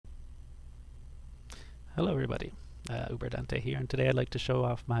Hello everybody, Uber Dante here, and today I'd like to show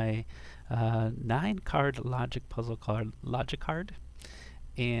off my 9-card logic puzzle called Logicard,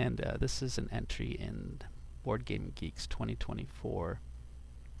 and this is an entry in BoardGameGeek's 2024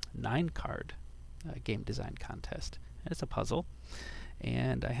 9-card game design contest. And it's a puzzle,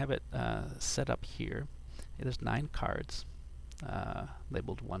 and I have it set up here. There's 9 cards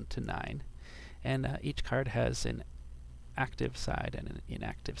labeled 1 to 9, and each card has an active side and an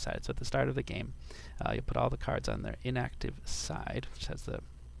inactive side. So at the start of the game, you put all the cards on their inactive side, which has the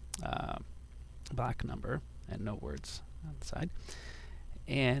black number and no words on the side,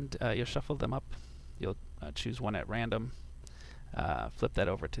 and you'll shuffle them up. You'll choose one at random, flip that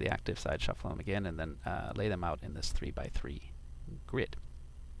over to the active side, shuffle them again, and then lay them out in this 3x3 grid.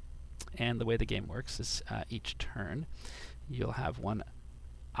 And the way the game works is each turn you'll have one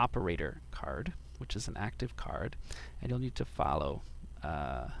operator card, which is an active card, and you'll need to follow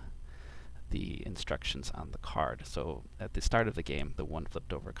the instructions on the card. So at the start of the game, the one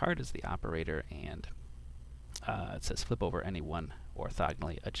flipped over card is the operator, and it says flip over any one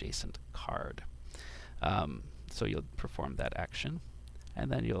orthogonally adjacent card. So you'll perform that action,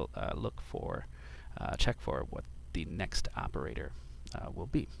 and then you'll look for, check for what the next operator will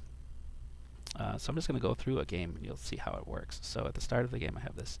be. So I'm just going to go through a game and you'll see how it works. So at the start of the game I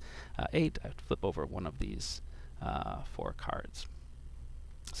have this 8. I have to flip over one of these 4 cards.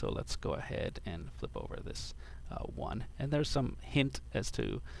 So let's go ahead and flip over this 1. And there's some hint as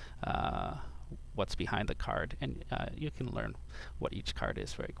to what's behind the card, and you can learn what each card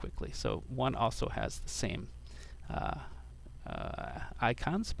is very quickly. So 1 also has the same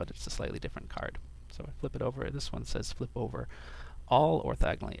icons, but it's a slightly different card. So I flip it over. This one says flip over all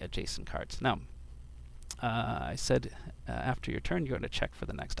orthogonally adjacent cards. Now, I said after your turn you're going to check for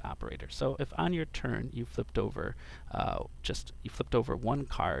the next operator. So if on your turn you flipped over one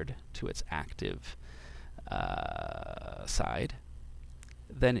card to its active side,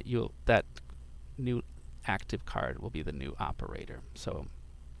 then that new active card will be the new operator. So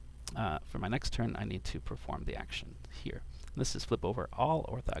for my next turn I need to perform the action here. This is flip over all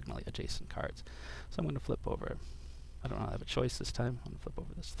orthogonally adjacent cards. So I'm going to flip over, I don't have a choice this time. I'm going to flip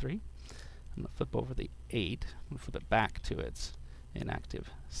over this 3. I'm going to flip over the 8. I'm going to flip it back to its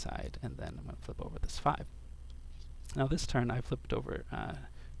inactive side, and then I'm going to flip over this 5. Now this turn I flipped over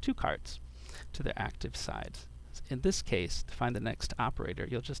 2 cards to their active sides. In this case, to find the next operator,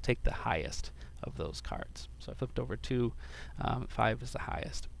 you'll just take the highest of those cards. So I flipped over 2, 5 is the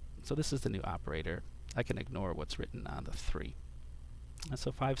highest. So this is the new operator. I can ignore what's written on the 3. And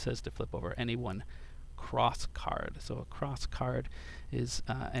so 5 says to flip over any one cross card. So a cross card is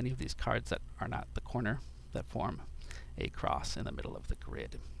any of these cards that are not the corner that form a cross in the middle of the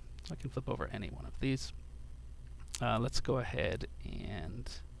grid. So I can flip over any one of these. Let's go ahead and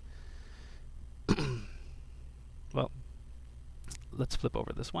well, let's flip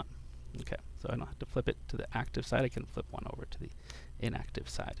over this 1. Okay, so I don't have to flip it to the active side. I can flip 1 over to the inactive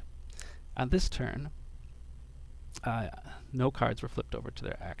side. On this turn, no cards were flipped over to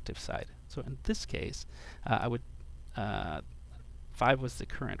their active side. So in this case, I would 5 was the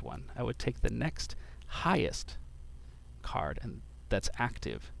current one. I would take the next highest card, and that's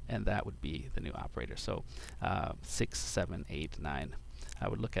active, and that would be the new operator. So 6, 7, 8, 9. I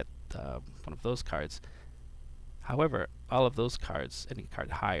would look at one of those cards. However, all of those cards, any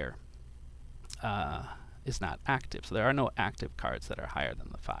card higher, is not active. So there are no active cards that are higher than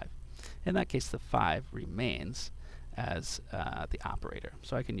the 5. In that case, the 5 remains as the operator.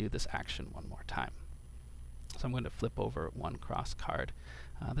 So I can use this action one more time. So I'm going to flip over 1 cross card.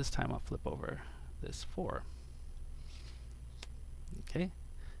 This time I'll flip over this 4. Okay,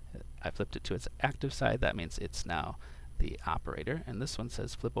 I flipped it to its active side. That means it's now the operator. And this one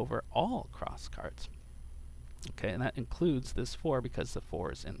says flip over all cross cards. Okay, and that includes this 4 because the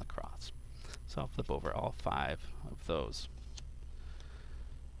 4 is in the cross. So I'll flip over all 5 of those.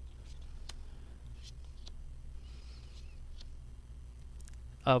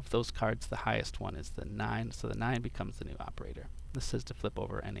 Of those cards, the highest one is the 9, so the 9 becomes the new operator. This says to flip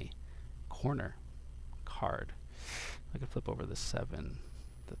over any corner card. I could flip over the 7,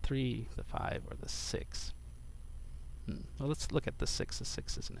 the 3, the 5, or the 6. Well, let's look at the 6. The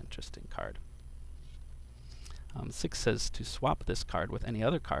 6 is an interesting card. 6 says to swap this card with any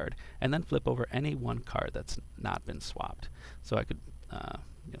other card, and then flip over any one card that's not been swapped. So I could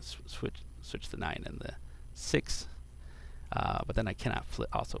switch the 9 and the 6. But then I cannot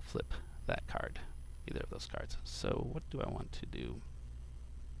also flip that card, either of those cards. So what do I want to do?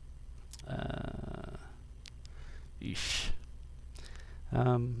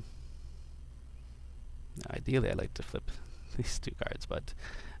 Ideally, I like to flip these 2 cards, but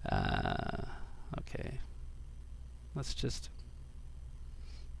okay. let's just...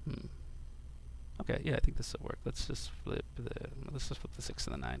 Okay, yeah, I think this will work. Let's just flip the 6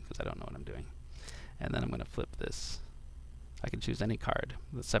 and the 9 because I don't know what I'm doing. And then I'm going to flip this. I can choose any card.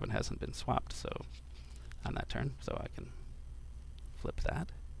 The 7 hasn't been swapped, so on that turn, so I can flip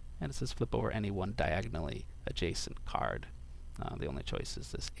that. And it says flip over any one diagonally adjacent card. The only choice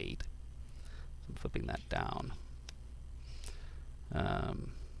is this 8. So I'm flipping that down.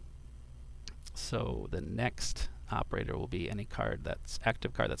 So the next operator will be any card that's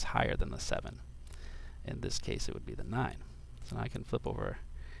active card that's higher than the 7. In this case, it would be the 9. So now I can flip over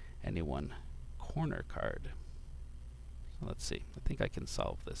any one corner card. So let's see. I think I can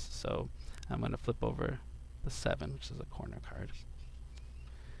solve this. So I'm going to flip over the 7, which is a corner card.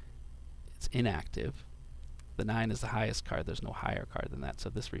 It's inactive. The 9 is the highest card. There's no higher card than that. So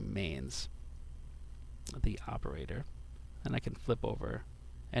this remains the operator. And I can flip over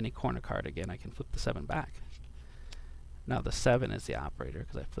any corner card again. I can flip the 7 back. Now the 7 is the operator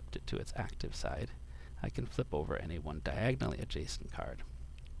because I flipped it to its active side. I can flip over any one diagonally adjacent card.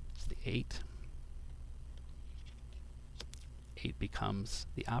 It's the 8. 8 becomes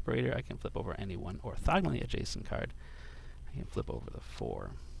the operator. I can flip over any one orthogonally adjacent card. I can flip over the 4.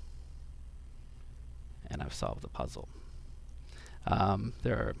 And I've solved the puzzle.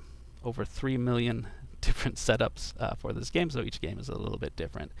 There are over 3 million different setups for this game, so each game is a little bit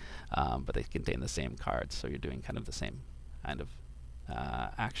different, but they contain the same cards, so you're doing kind of the same kind of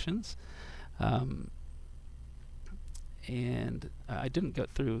actions. And I didn't go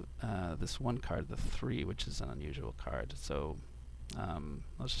through this one card, the 3, which is an unusual card, so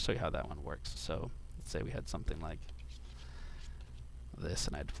let's just show you how that one works. So let's say we had something like this,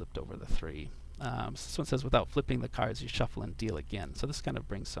 and I'd flipped over the 3. So this one says, without flipping the cards, you shuffle and deal again. So this kind of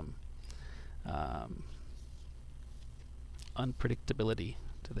brings some unpredictability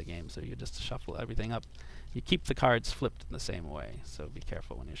to the game. So you just shuffle everything up. You keep the cards flipped in the same way. So be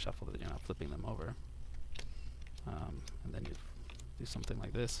careful when you shuffle that you're not flipping them over. And then you do something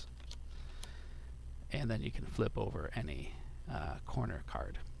like this. And then you can flip over any corner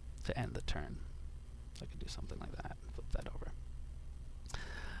card to end the turn. So I could do something like that and flip that over.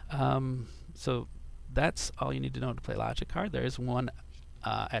 So that's all you need to know to play Logicards. There is one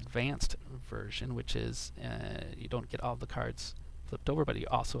advanced version, which is you don't get all the cards flipped over, but you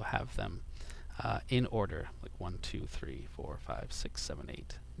also have them in order, like 1, 2, 3, 4, 5, 6, 7,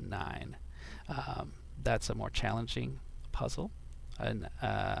 8, 9. That's a more challenging puzzle, and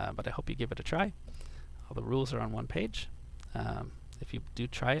but I hope you give it a try. All the rules are on one page. If you do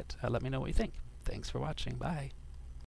try it, let me know what you think. Thanks for watching. Bye.